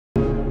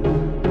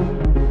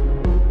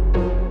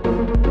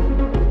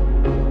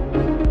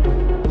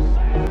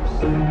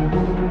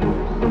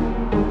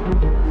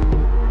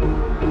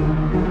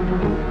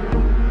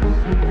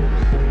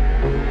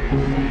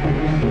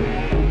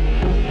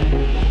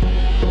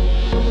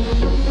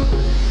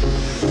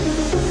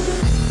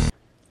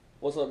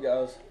up,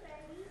 guys?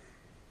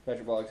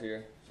 Patrick Boggs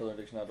here, Southern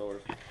Diction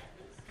Outdoors.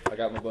 I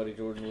got my buddy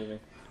Jordan with me.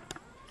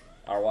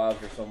 Our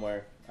wives are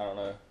somewhere. I don't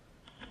know.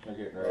 They're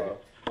getting ready.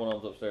 One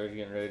of them's upstairs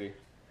getting ready.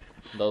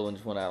 The other one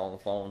just went out on the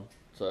phone.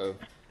 So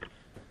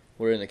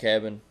we're in the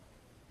cabin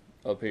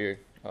up here.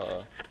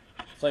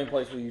 Same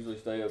place we usually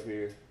stay up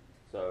here.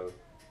 So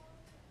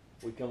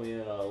we come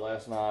in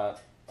last night.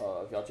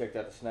 If y'all checked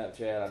out the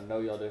Snapchat, I know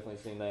y'all definitely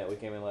seen that. We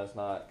came in last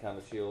night, kind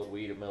of chilled.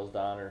 We eat at Mills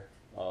Diner.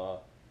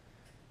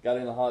 Got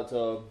in the hot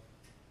tub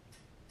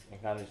and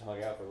kind of just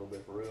hung out for a little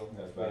bit, for real.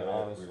 That's being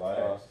honest.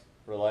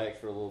 Relax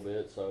for a little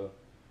bit. So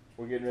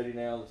we're getting ready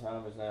now. The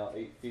time is now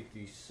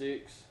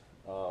 8:56.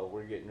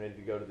 We're getting ready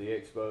to go to the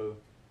Expo.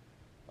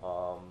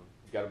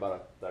 Got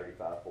about a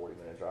 35-40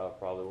 minute drive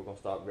probably. We're going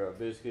to stop and grab a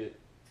biscuit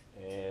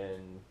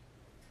and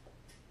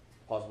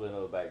possibly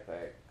another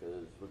backpack,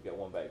 because we've got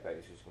one backpack.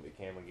 It's just going to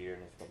be camera gear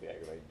and it's going to be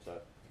aggravating.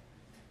 So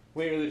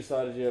we ain't really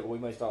decided yet, but we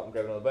may stop and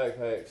grab another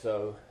backpack.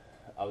 So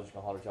I was just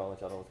going to holler at y'all and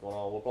let y'all know what's going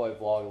on. We'll probably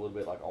vlog a little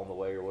bit like on the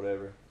way or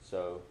whatever.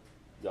 So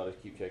y'all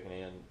just keep checking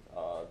in.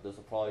 This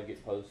will probably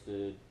get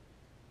posted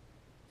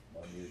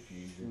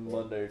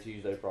Monday or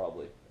Tuesday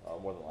probably,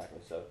 more than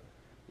likely. So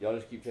y'all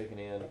just keep checking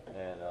in,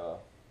 and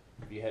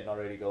if you hadn't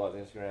already, go like the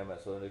Instagram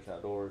at Southern Diction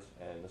Outdoors,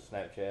 and the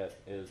Snapchat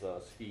is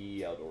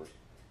Ski Outdoors.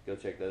 Go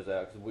check those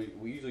out, because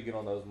we usually get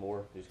on those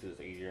more just because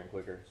it's easier and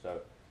quicker.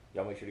 So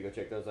y'all make sure to go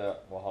check those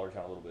out. We'll holler at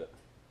y'all in a little bit.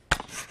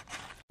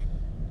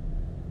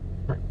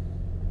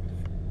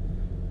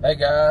 Hey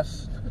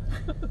guys.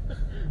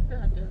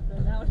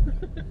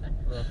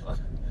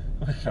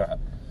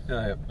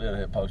 It'll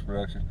hit post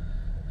production.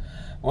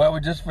 Well, we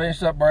just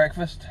finished up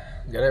breakfast.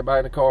 Got everybody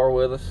in the car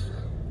with us.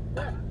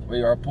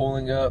 We are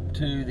pulling up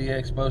to the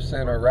Expo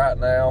Center right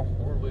now.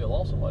 Or we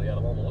lost somebody out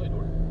along the way,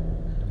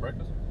 Jordan. To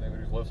breakfast? Maybe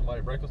we just left somebody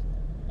at breakfast?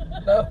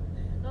 No.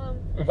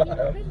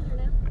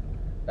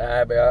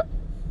 Nah, be out.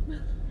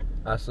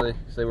 I see.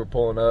 See, we're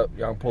pulling up.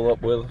 Y'all can pull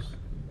up with us.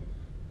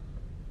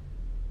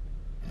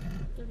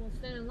 They're gonna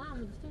stand in line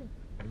with us too.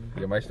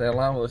 You may stand in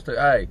line with us too.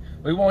 Hey,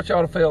 we want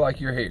y'all to feel like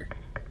you're here.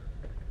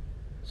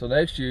 So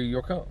next year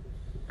you'll come.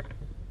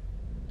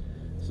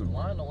 So the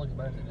line don't look as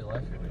bad as it did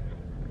last year.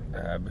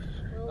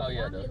 Well, oh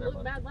yeah, it does. It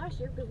looked bad last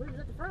year because we was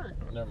at the front.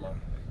 Never mind.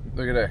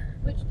 Look at there.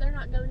 Which they're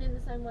not going in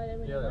the same way they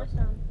went in Yeah, last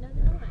time. No,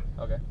 they're not.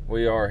 Okay.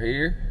 We are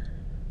here.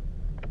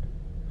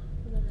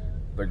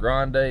 The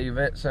Grande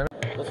Event Center.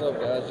 What's up,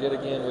 guys? Yet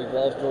again, we've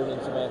lost Jordan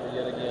and Samantha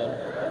yet again.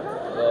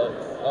 But,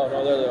 oh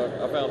no, there they are.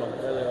 I found them.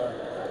 There they are.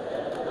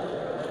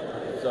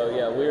 So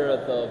yeah, we're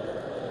at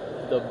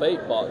the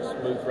bait box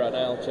booth right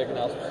now, checking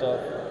out some stuff.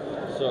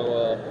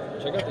 So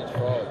check out these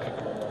frogs.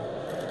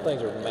 These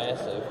things are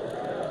massive.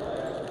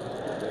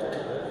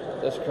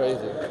 That's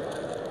crazy.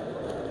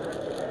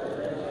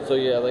 So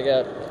yeah, they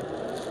got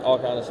all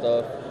kind of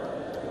stuff.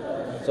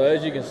 So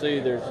as you can see,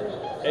 there's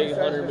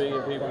 800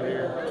 million people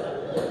here.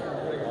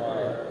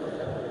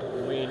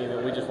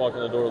 We just walked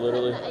in the door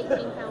literally.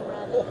 18-pound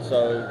rabbit.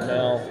 So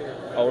now,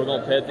 we're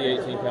gonna pet the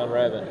 18-pound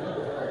rabbit.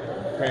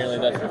 Apparently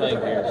that's the thing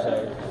here. So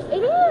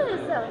It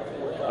is.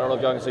 I don't know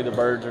if y'all can see the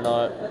birds or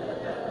not.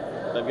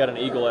 They've got an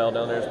eagle owl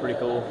down there. It's pretty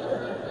cool.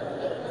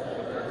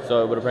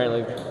 So, but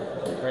apparently we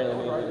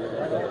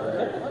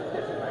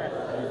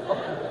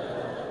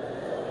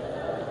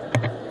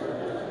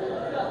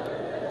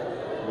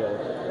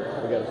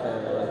gotta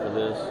stand in line for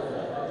this.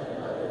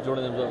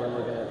 Jordan ends up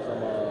looking at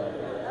some.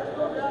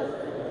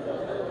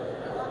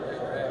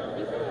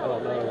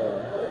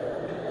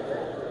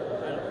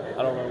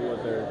 I don't know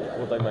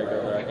what they make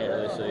over there. I can't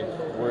really see.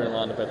 We're in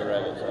line to pet the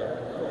rabbit, so.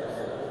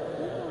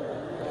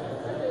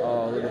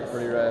 Oh, look at the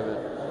pretty rabbit.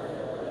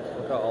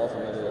 Look how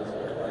awesome it is.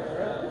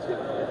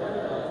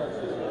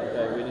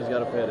 Okay, Whitney's got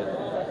to pet it. I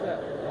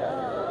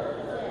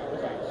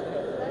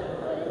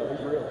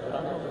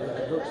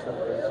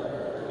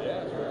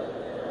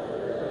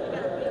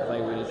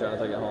think Whitney's trying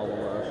to take it home. I'm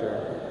not sure.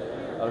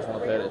 I just want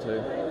to pet it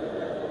too.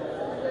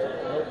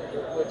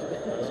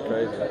 It's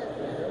crazy.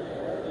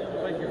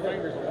 Your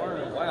fingers are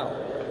burning. Wow.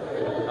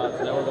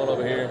 So now we're going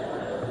over here.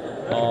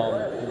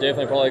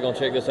 Definitely probably going to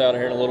check this out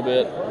here in a little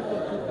bit.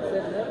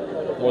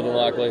 More than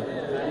likely.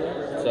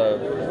 So,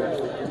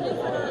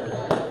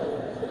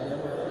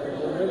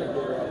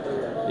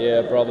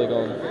 yeah, probably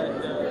going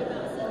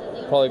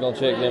to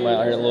check them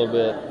out here in a little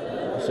bit.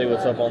 See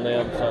what's up on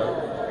them.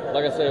 So,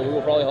 like I said, we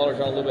will probably holler at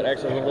y'all a little bit.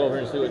 Actually, we're going to go over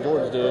here and see what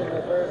Jordan's doing.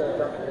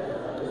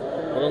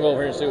 We're going to go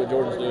over here and see what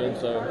Jordan's doing.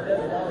 So,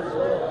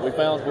 we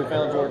found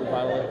Jordan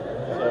finally.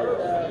 So,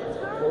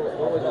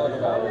 what are we talking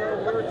about?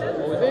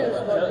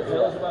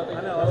 Tell us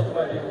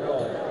about these.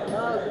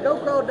 The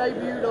GoPro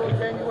debuted on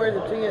January the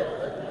 10th.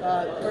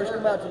 First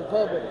come out to the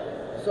public.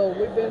 So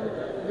we've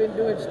been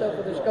doing stuff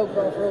with this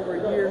GoPro for over a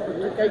year. It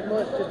took 8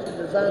 months just to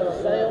design the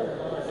sail.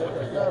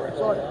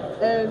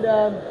 And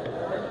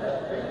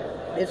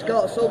it's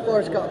got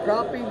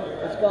crappie,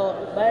 it's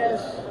got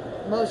bass,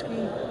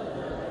 muskie,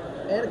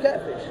 and a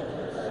catfish.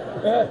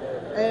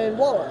 And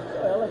walleye.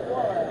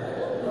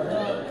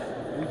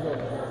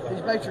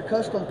 These baits are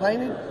custom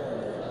painted.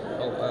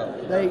 Oh, wow.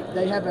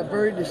 They have a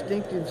very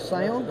distinctive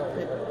sound.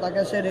 Like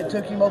I said, it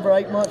took him over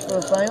 8 months for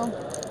the sound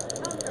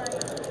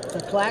to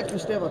clack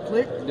instead of a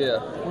click. Yeah.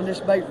 When this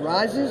bait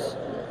rises,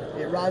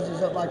 it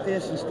rises up like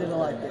this instead of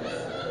like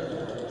this.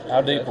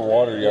 How deep of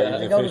water y'all They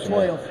usually go to fishing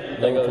 12.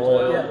 at? They go to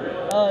 12.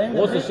 Yeah.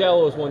 What's the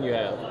shallowest one you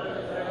have?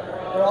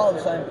 They're all the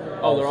same.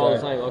 Oh, they're all the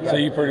same. Okay. So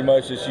you pretty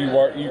much just you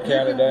count You it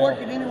can down. work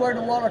it anywhere in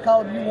the water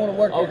column you want to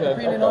work it, Okay,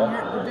 depending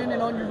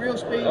on your reel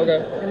speed.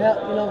 Okay. And how,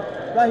 you know,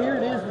 right here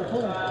it is in the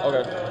pool.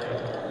 Okay.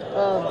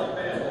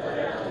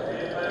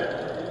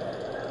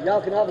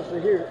 Y'all can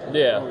obviously hear it.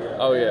 Yeah.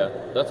 Oh yeah.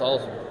 That's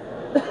awesome.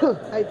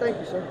 Hey, thank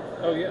you, sir.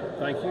 Oh yeah,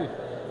 thank you.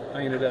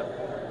 Hanging it up.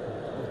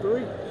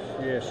 3.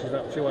 Yeah,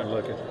 she wasn't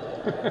looking.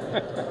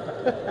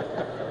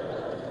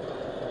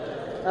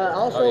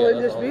 Also, Oh, yeah,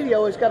 in this that's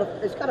video, it's got a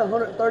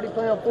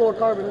 130-pound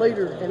fluorocarbon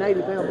leader and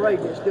 80-pound braid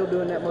that's still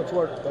doing that much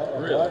work.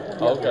 Really?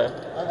 Okay.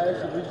 I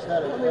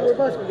mean, we're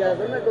busking guys.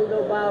 They're not going to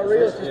go buy a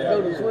reel just to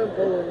go to the swim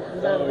pool and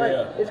design a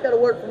bait. It's got to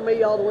work for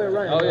me all the way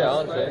around. Oh yeah, I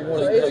understand.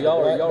 So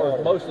y'all are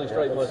mostly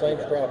straight musky.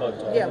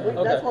 Yeah,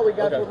 that's what we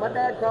got. For My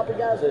dad crappie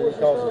guys for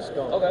some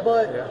stuff. Okay.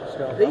 But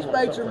these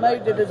baits are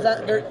made to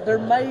design. They're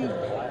made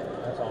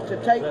to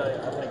take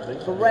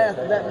the wrath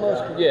of that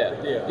musky. Yeah.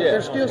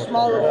 They're still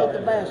smaller than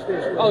the bass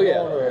fish. Oh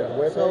yeah.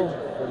 So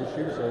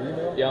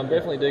Yeah, I'm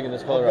definitely digging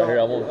this color right here.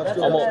 I'm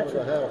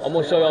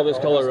gonna show y'all this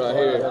color right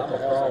here.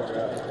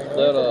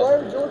 That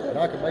word, Georgia?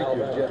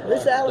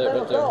 This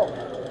Alabama crawl.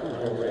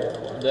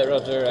 that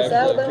right there. It's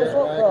Actually, Alabama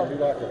swamp crawl.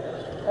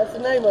 That's the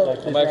name of it.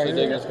 I'm actually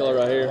digging this color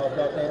right here.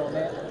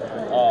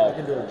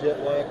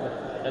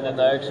 And then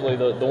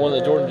the one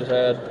that Jordan just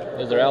had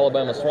is their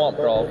Alabama swamp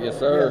crawl. Yes,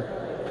 sir.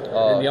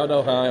 And y'all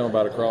know how I am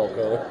about a crawl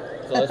color.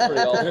 So that's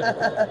pretty awesome.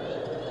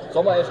 So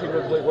I'm gonna ask you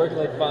real quick, where can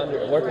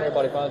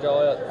everybody find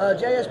y'all at?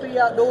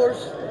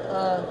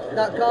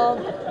 JSBOutdoors.com,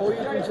 or you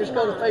can just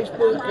go to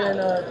Facebook and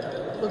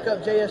look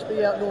up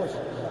JSB Outdoors.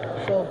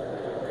 So,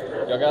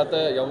 Y'all got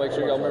that? Y'all make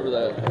sure y'all remember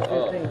that.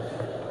 15.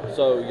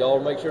 So y'all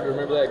make sure to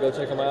remember that. Go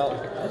check them out.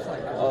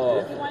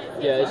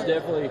 Yeah, it's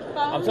definitely.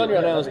 I'm telling you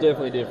right now, it's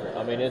definitely different.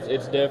 I mean,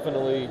 it's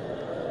definitely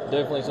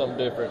something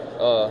different.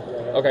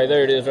 Okay,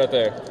 there it is, right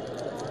there.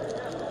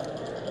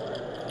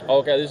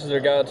 Okay, this is their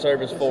guide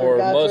service for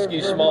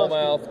muskie,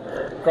 smallmouth,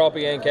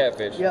 crappie, and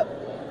catfish. Yep.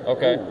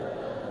 Okay.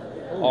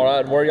 All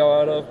right, where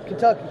y'all out of?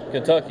 Kentucky.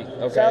 Kentucky.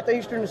 Okay.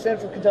 Southeastern and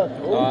central Kentucky.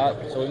 All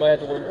right, so we might have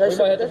to. There's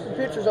some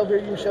pictures over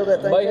here. You can show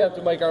that thing. May have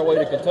to make our way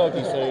to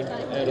Kentucky soon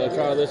and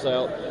try this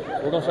out.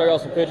 We're gonna show y'all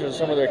some pictures of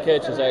some of their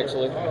catches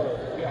actually.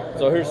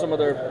 So here's some of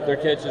their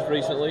catches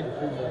recently.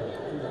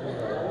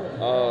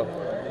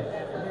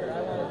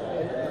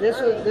 This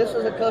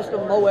is a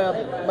custom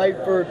Moab made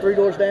for Three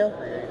Doors Down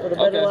for the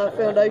Better Life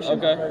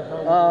Foundation. Okay.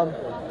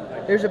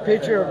 Here's a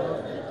picture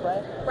of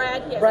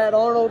Brad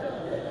Arnold.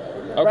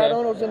 Okay. Brad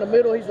Arnold's in the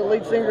middle. He's the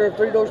lead singer of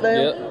Three Doors Down.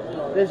 Yep.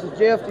 This is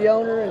Jeff, the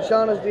owner, and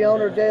Shauna's the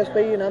owner of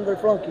JSB, and I'm their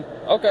flunky.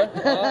 Okay.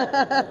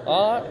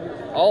 All right.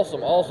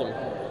 Awesome.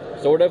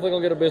 So we're definitely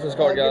gonna get a business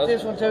card, Get guys.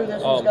 this one too.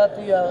 This one's got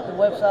the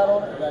website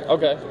on it.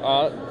 Okay.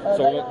 All right.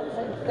 So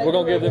we're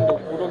gonna give them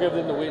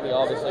to Whitney,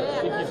 obviously.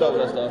 She keeps up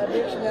with that stuff.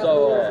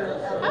 So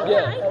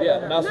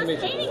yeah. Nice to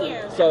meet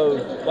you. So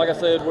like I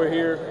said, we're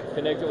here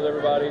connecting with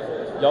everybody.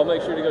 Y'all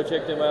make sure to go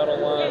check them out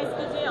online. Yes,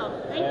 good deal.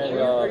 Thank And,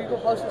 you. Are you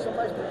gonna post this on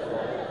Facebook?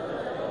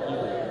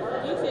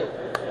 YouTube.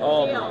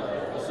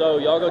 So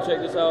y'all go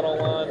check this out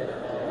online.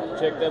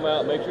 Check them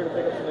out. Make sure to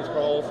pick up some of these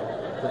crawls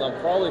because I'm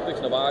probably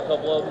fixing to buy a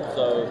couple of them.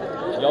 So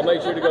y'all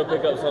make sure to go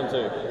pick up some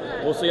too.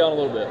 We'll see y'all in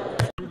a little bit.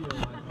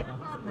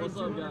 What's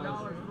up, guys?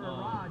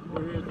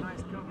 We're here at the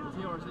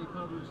TRC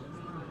Covers.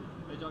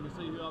 As y'all can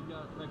see who I've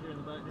got back here in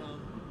the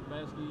background,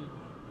 Basky.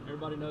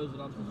 Everybody knows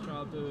that I'm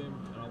subscribed to him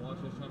and I watch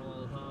his channel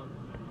all the time.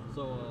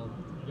 So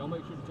y'all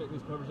make sure to check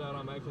these covers out.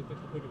 I'm actually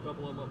fixing to pick a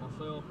couple of them up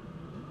myself.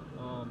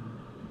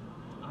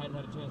 I hadn't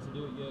had a chance to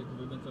do it yet because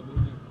we've been so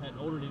busy. Hadn't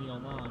ordered any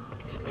online.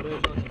 But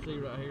as y'all can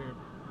see right here,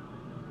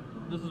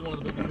 this is one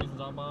of the biggest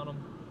reasons I'm buying them.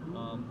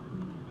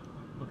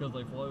 Because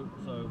they float.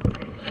 So,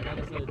 like I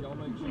said, y'all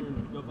make sure to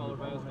go follow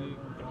Basky,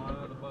 fly out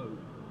of the boat.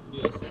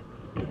 Yes,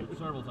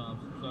 several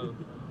times. So,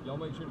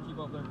 y'all make sure to keep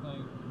up with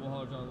everything. We'll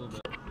holler at y'all in a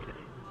little bit.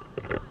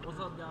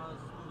 What's up,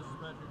 guys? This is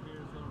Patrick here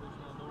at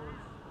Celebration Outdoors.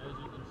 As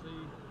you can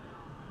see,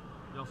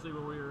 y'all see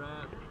where we are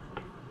at.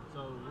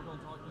 So, we're going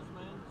to talk to this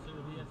man, see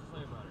what he has to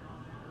say about it.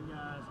 Hey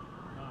guys,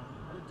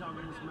 good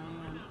talking to this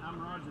man.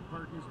 I'm Roger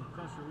Perkins with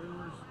Crusher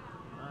Lures.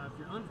 If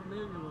you're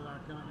unfamiliar with our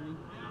company,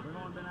 we've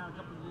only been out a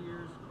couple of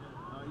years.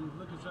 You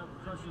can look us up at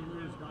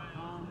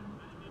crusherlures.com.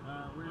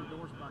 We're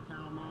endorsed by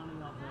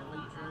Calamani off the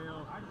Elite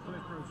Trail,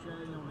 Cliff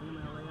Crochet on the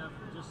MLF,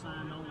 just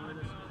signed on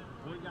with us.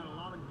 We've got a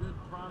lot of good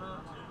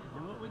products,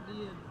 and what we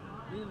did,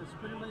 being a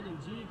spinnerbait and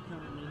jig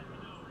company,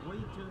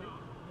 we took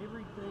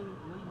everything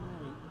we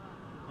make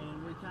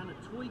and we kind of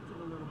tweaked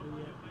it a little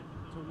bit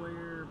to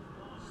where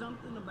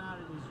something about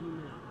it is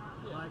unique.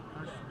 Yeah. Like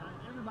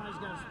everybody's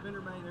got a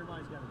spinnerbait,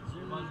 everybody's got a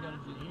jig. Everybody's got a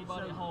jig.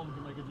 Anybody at home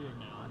can make a jig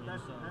now.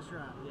 That's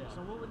right. Yeah.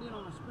 So what we did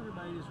on a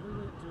spinnerbait is we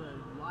went to a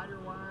lighter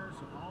wire,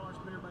 so all our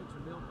spinnerbaits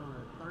are built on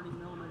a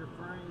 30mm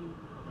frame.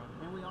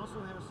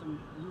 also have some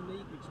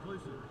unique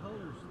exclusive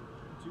colors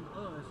to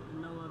us that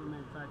no other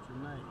manufacturer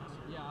makes.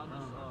 Yeah, I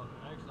just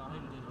actually I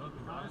hate to interrupt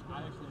you, but I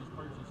actually just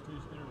purchased 2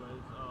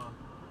 spinnerbaits.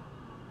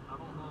 I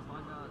don't know if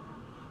I got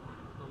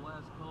the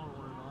last color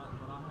one or not,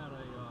 but I had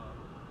a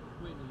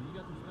Whitney. You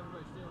got the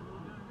spinnerbaits still?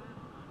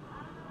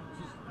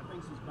 I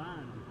think she's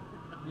buying them.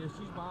 Yeah,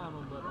 she's buying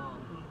them, but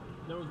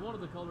there was one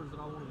of the colors that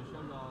I wanted to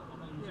show y'all.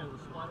 I think you said it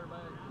was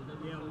Splatterback.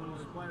 Yeah, one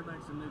of the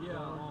Splatterback's a new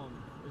color.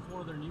 It's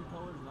one of their new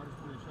colors, and I just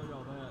wanted to show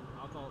y'all that.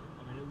 I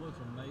mean, it looks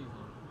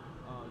amazing.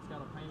 It's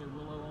got a painted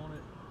willow on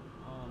it.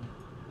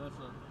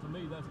 To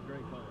me, that's a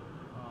great color.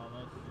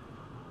 That's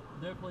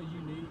definitely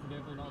unique.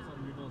 Definitely not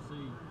something you're gonna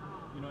see,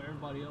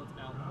 everybody else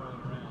out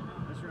throwing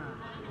around. That's right.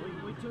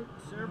 We took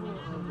several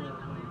of the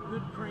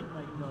good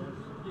crankbait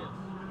colors. Yes.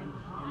 And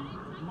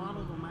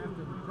modeled them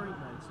after the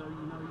crankbait. So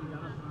you got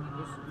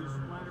this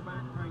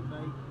splatterback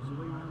crankbait. So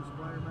we run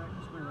splatterback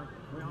and spinnerbait.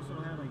 We also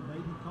have a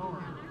baby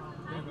carp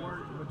that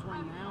works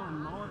between now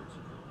and March.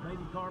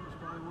 Baby carp is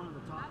probably one of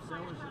the top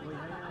sellers that we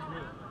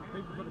have.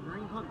 People put a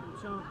green pumpkin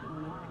chunk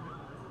on it,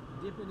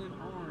 dip it in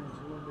orange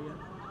a little bit.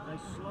 They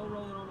slow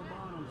roll it on the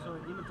bottom so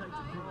it imitates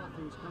a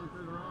crawfish coming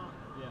through the rock.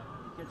 Yeah.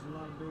 It catches a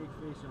lot of big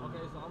fish on it.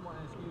 Okay, so I'm gonna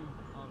ask you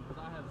because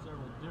I have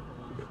several different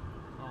ones.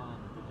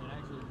 And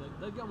actually,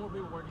 they've got more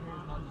people working here.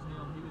 It's not just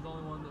him. He was the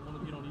only one that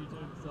wanted to get on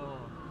YouTube.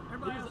 So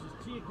everybody else is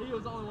cheap. He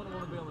was the only one that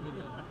wanted to be on the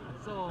video.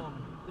 So,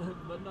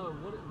 but no,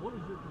 what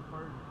is your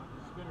preferred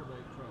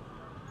spinnerbait trailer?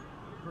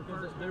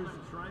 Because there's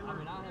trailer. I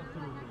mean, I have 2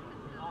 of them,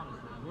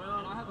 honestly. Well,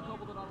 and I have a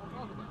couple that I don't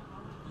talk about.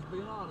 Just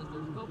being honest,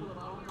 there's a couple that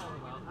I don't talk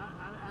about.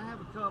 I have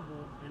a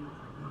couple, and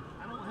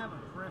I don't have a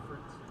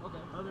preference.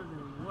 Okay. Other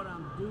than what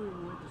I'm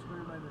doing with the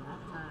spinnerbait at that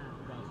time.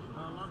 Gotcha.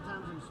 A lot of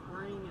times in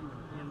spring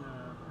in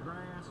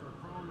grass or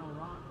crawling on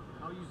rock,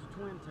 I'll use the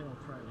twin tail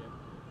trailer.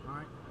 Yeah.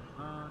 All right.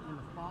 In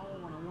the fall,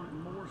 when I want it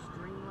more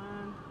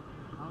streamlined,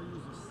 I'll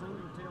use a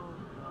single tail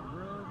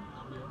rug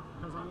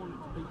because I want it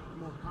to be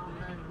more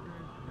compact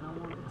and I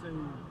want it to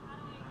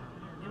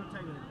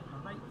imitate a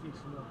bait fish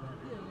a little better.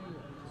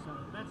 So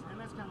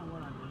that's kind of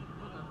what I do.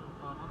 Okay.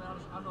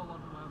 I know a lot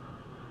of people have.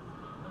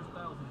 There's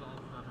thousands of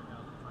dollars out there,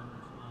 guys, with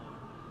trainers.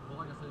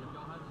 But like I said, if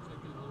y'all haven't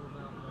checked these lures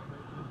out,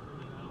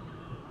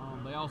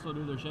 they also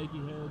do their shaky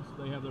heads.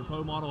 They have their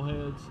pro model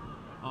heads.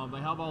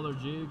 They have all their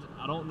jigs.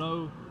 I don't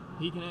know.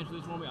 He can answer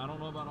this for me. I don't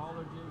know about all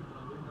their jigs, but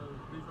I do know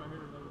these right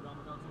here. They're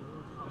Domagotchi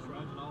lures. That's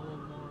right. And all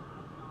of them are.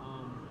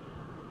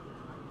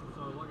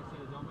 So like I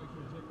said, y'all make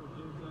sure to check those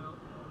jigs out.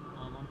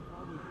 I'm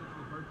probably fixing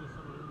to purchase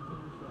some of them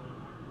too. So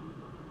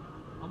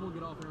I'm gonna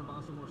get off here and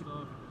buy some more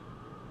stuff.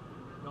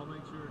 Y'all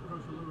make sure,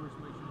 Kosher Lures,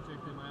 make sure to check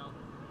them out.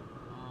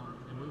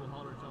 And we will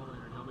holler at y'all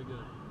later. Y'all be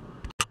good.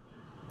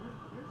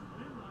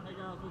 Hey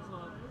guys, what's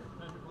up?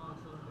 Patrick Vlog,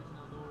 Southern Fishing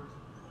Outdoors.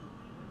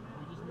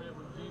 We just met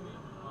with Jimmy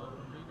from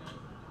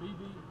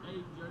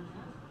BBA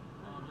Jerseys.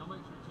 Y'all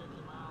make sure to check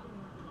them out.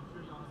 I'm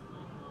sure y'all have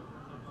Facebook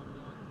and stuff like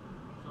that.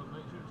 So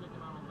make sure to check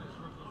them out on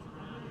Facebook,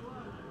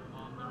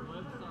 Instagram. Their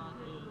website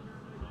is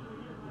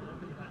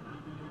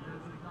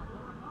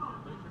www.bbajerseys.com.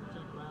 Make sure to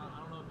check them out. I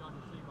don't know if y'all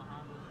can see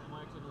behind us. I'm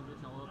actually going to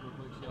get y'all up real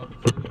quick so y'all can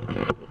see.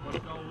 But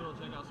if y'all will,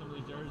 check out some of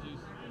these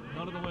jerseys.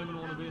 None of the women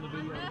want to be in the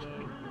video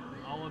today.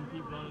 All of them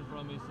keep running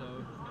from me,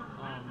 so.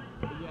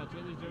 But yeah,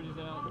 check these jerseys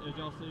out. As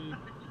y'all see,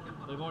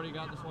 they've already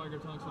got the Swagger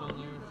tungsten on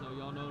there, so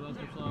y'all know that's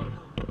what's up.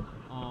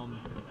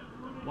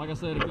 Like I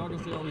said, if y'all can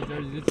see all these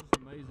jerseys, it's just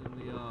amazing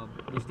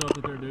the stuff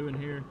that they're doing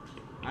here.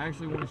 I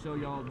actually want to show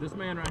y'all this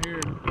man right here.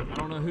 I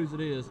don't know whose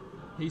it is.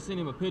 He sent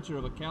him a picture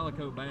of a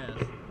calico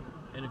bass,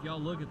 and if y'all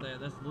look at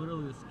that, that's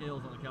literally the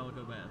scales on a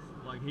calico bass.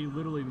 Like he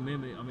literally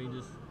mimicked. I mean,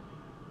 just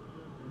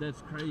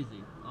that's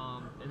crazy.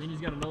 And then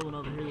he's got another one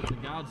over here that's a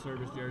guide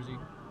service jersey,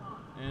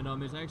 and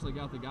it's actually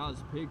got the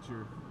guy's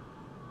picture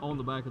on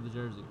the back of the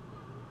jersey.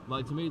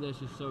 Like to me, that's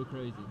just so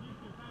crazy.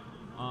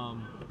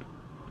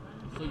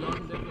 So y'all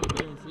can definitely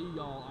guarantee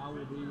y'all I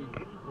will be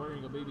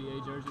wearing a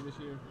BBA jersey this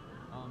year,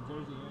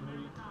 jersey and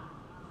hoodie.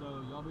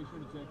 So y'all be sure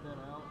to check that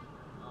out.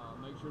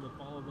 Make sure to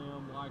follow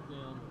them, like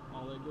them,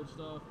 all that good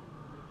stuff.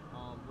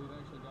 We've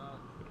actually got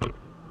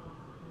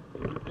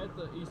at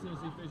the East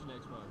Tennessee Fishing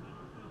Expo.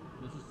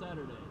 This is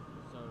Saturday,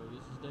 so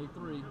this is day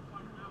 3.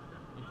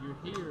 If you're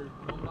here,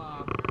 come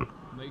by.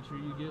 Make sure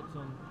you get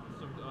some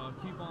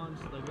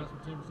coupons. They've got some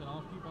 10%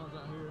 off coupons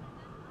out here.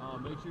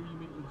 Make sure you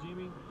meet with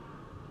Jimmy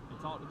and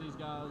talk to these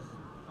guys.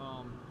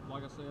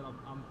 Like I said,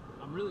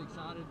 I'm really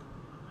excited.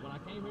 When I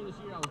came here this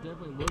year, I was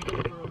definitely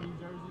looking for a new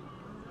jersey.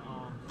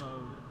 So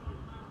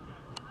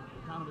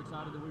kind of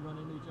excited that we run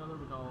into each other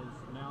because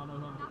now I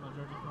know who I'm getting my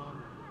jersey from.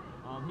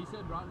 He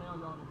said right now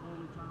y'all have a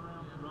 4-week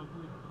turnaround,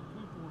 roughly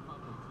 2, 4, 5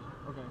 weeks.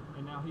 Okay,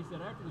 and now he said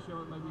after the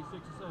show it may be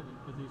 6 or 7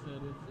 because he said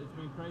it's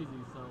been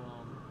crazy. So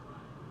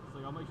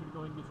y'all make sure to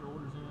go ahead and get your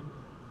orders in,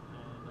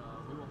 and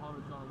we will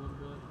holler at y'all a little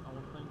bit. I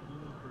want to thank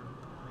Jimmy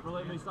for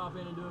letting me stop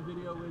in and do a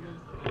video with him,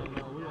 and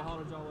we will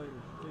holler at y'all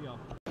later. See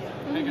y'all.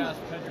 Hey guys,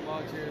 Patrick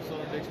Vlog here,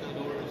 Southern Fishing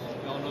Outdoors.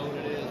 Y'all know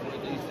what it is. We're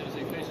at the East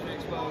Tennessee Fishing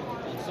Expo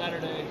on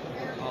Saturday.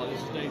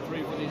 This is day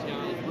 3 for these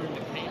guys. We're in the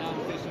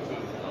K9 fishing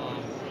booth.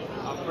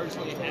 I've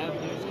personally have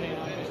used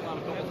canine fishing line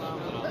a couple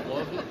times and I've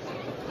loved it.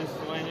 This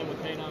is Landon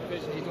with Canine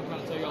Fishing. He's going to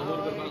kind of tell y'all a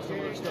little bit about some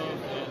of their stuff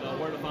and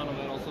where to find them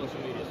at on social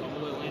media. So I'm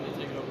going to let Landon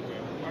take it over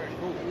here. All right,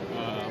 cool.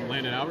 I'm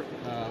Landon Albert.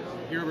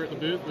 Here over at the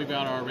booth, we've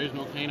got our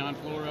original canine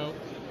fluoro.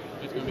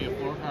 It's going to be a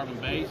fluorocarbon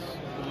base,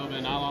 a little bit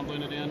of nylon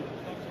blended in,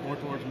 more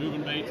towards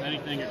moving baits,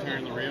 anything you're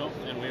turning the reel.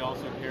 And we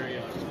also carry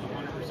a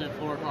 100%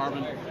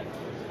 fluorocarbon.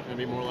 It's going to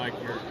be more like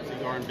your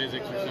cigar and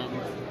physics or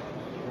something.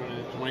 Running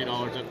at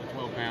 $20 up to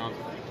 12 pounds.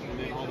 And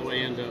then all the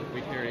way into,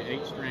 we carry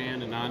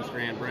 8-strand and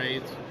 9-strand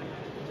braids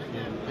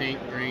in pink,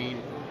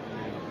 green,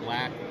 and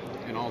black,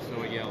 and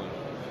also a yellow.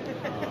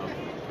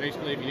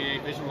 Basically, if you need any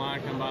fishing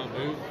line, come by the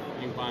booth.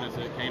 You can find us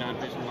at Canine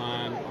Fishing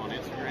Line on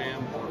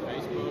Instagram or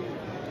Facebook.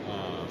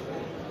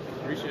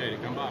 Appreciate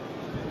it. Come by.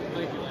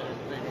 Thank you, Landon.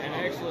 And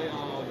actually,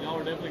 y'all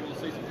are definitely going to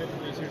see some pictures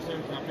of this here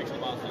soon because I'm fixing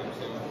to buy some.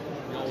 So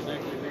y'all will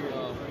definitely be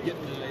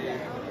getting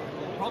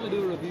probably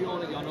do a review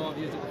on it. Y'all know I've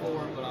used it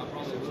before, but I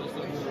probably will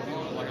still do a review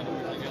on it like I do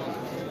everything else.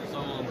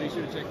 So be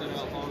sure to check that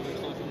out. Follow their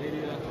social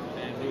media,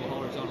 and we will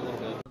holler at y'all in a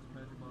little bit.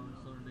 Patrick Bowen,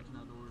 Southern Dixon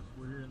Outdoors.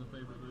 We're here in the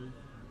favorite booth.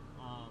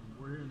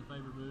 We're here in the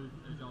favorite booth,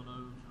 as y'all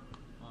know.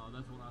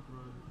 That's what I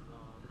throw,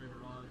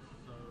 favorite rods.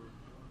 So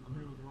I'm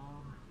here with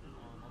Rob.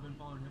 I've been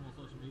following him on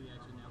social media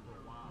actually now for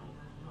a while.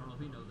 I don't know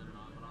if he knows that or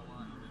not, but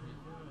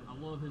I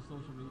love his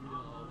social media,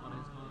 a lot of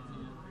his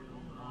content.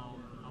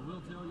 I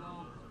will tell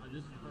y'all,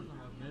 this is the first time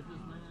I've met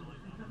this man,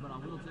 but I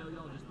will tell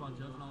y'all just by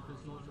judging off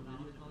his social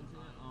media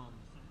content,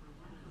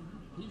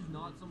 he's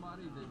not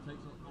somebody that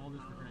takes all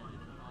this for granted.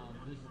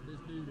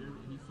 This dude,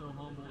 he's so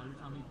humble. Every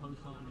time he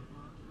posts something,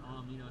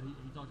 you know,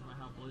 he talks about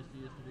how blessed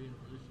he is to be in the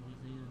position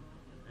he's in.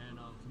 And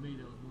to me,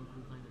 that was one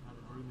cool thing that kind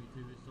of drew me to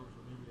his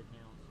social media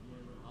accounts.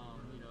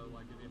 You know,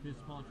 like if his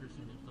sponsors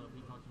send him stuff,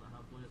 he talks about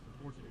how blessed and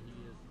fortunate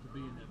he is to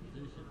be in that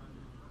position.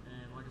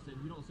 And like I said,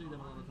 you don't see that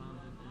a lot of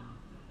times,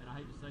 and I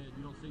hate to say it,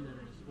 you don't see that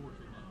in the sport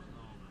too much.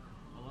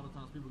 A lot of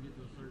times people get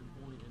to a certain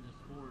point in this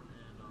sport,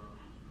 and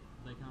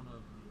they kind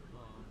of,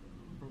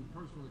 from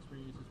personal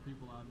experiences,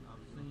 people I've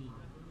seen,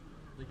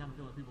 they kind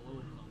of feel like people owe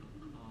them something.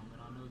 And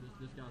I know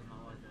this guy's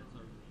not like that.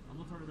 So I'm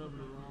gonna turn it over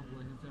to Rob,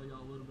 let him tell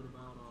y'all a little bit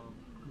about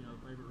you know,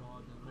 favorite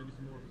rods and maybe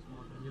some more of his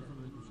sponsors. Give some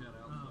of them some shout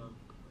outs. So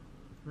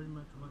Pretty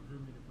much what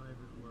drew me to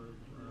favorite was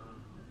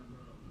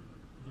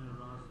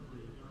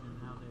generosity and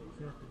how they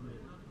accepted me.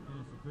 And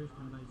it's a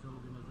Christian-based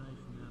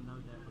organization, and I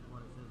know that with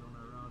what it says on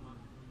their rods and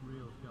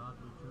reels, God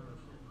we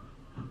trust.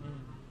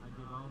 And I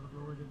give all the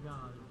glory to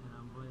God, and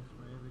I'm blessed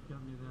for every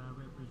company that I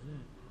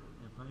represent.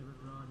 And favorite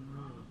rod and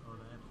reels are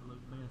the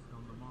absolute best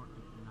on the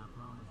market, and I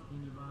promise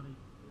anybody,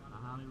 I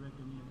highly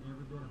recommend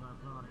every bit of our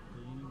product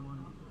to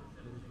anyone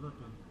that is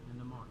looking in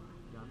the market.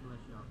 God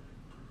bless y'all.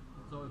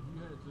 So if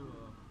you had to,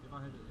 if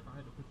I had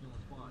to put you on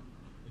the spot,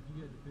 if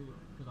you had to pick,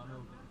 because I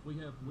know we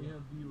have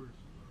viewers,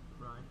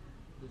 right,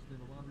 that spend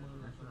a lot of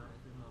money. That's right.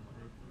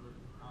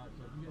 Absolutely. All right.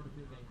 So if you had to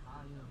pick a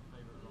high-end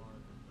favorite rod,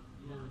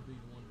 what would be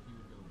the one that you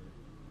would go with?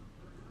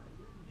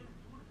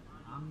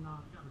 I'm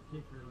not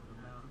particular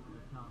about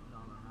the top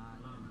dollar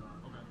high-end rod.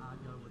 Okay. I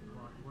go with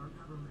what works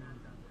for me,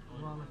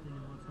 quality,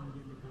 and what's going to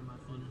get me through my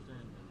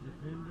season.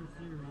 Defender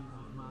series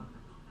is my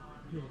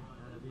pick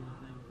out of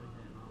anything that we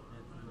have.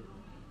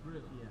 Absolutely.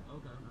 Really? Yeah.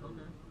 Okay.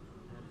 Absolutely.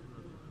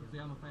 See,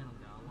 I'm a Phantom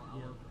guy.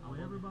 Well,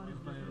 everybody's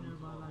different.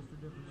 Everybody likes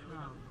their different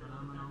styles, but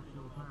I'm an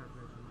offshore power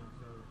fisherman,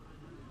 so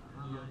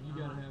I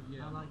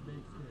like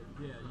big sticks.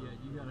 Yeah,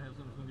 you gotta have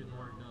something that's gonna get the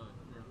work done.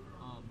 Yeah.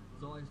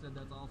 So like I said,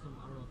 that's awesome.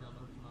 I don't know if y'all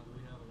noticed or not, but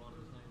we have a lot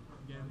of the same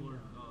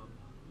gamblers.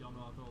 Y'all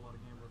know I throw a lot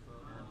of gambler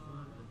stuff.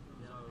 Absolutely.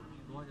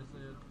 So like I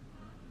said,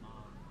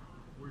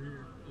 we're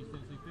here, East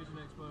Tennessee Fishing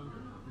Expo.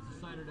 This is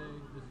Saturday.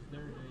 This is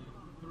their day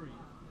 3.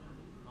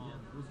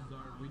 This is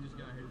we just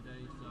got here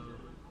today, so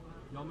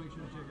y'all make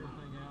sure to check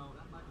everything out.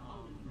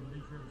 And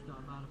be sure to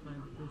stop by the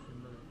favorite fishing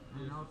booth.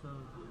 And also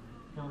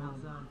come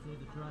outside and see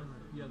the trailer.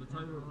 Yeah, the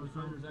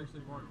trailer's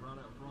actually parked right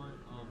out front.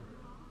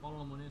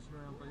 Follow them on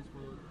Instagram,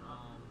 Facebook.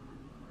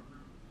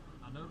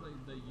 I know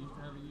they used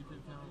to have a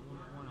YouTube channel at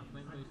one point. I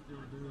think they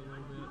still do a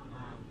little bit.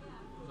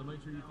 So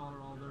make sure you follow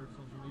all their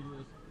social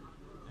medias.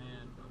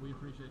 And we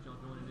appreciate y'all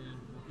joining in.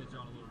 We'll catch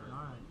y'all in a little bit.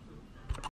 All right.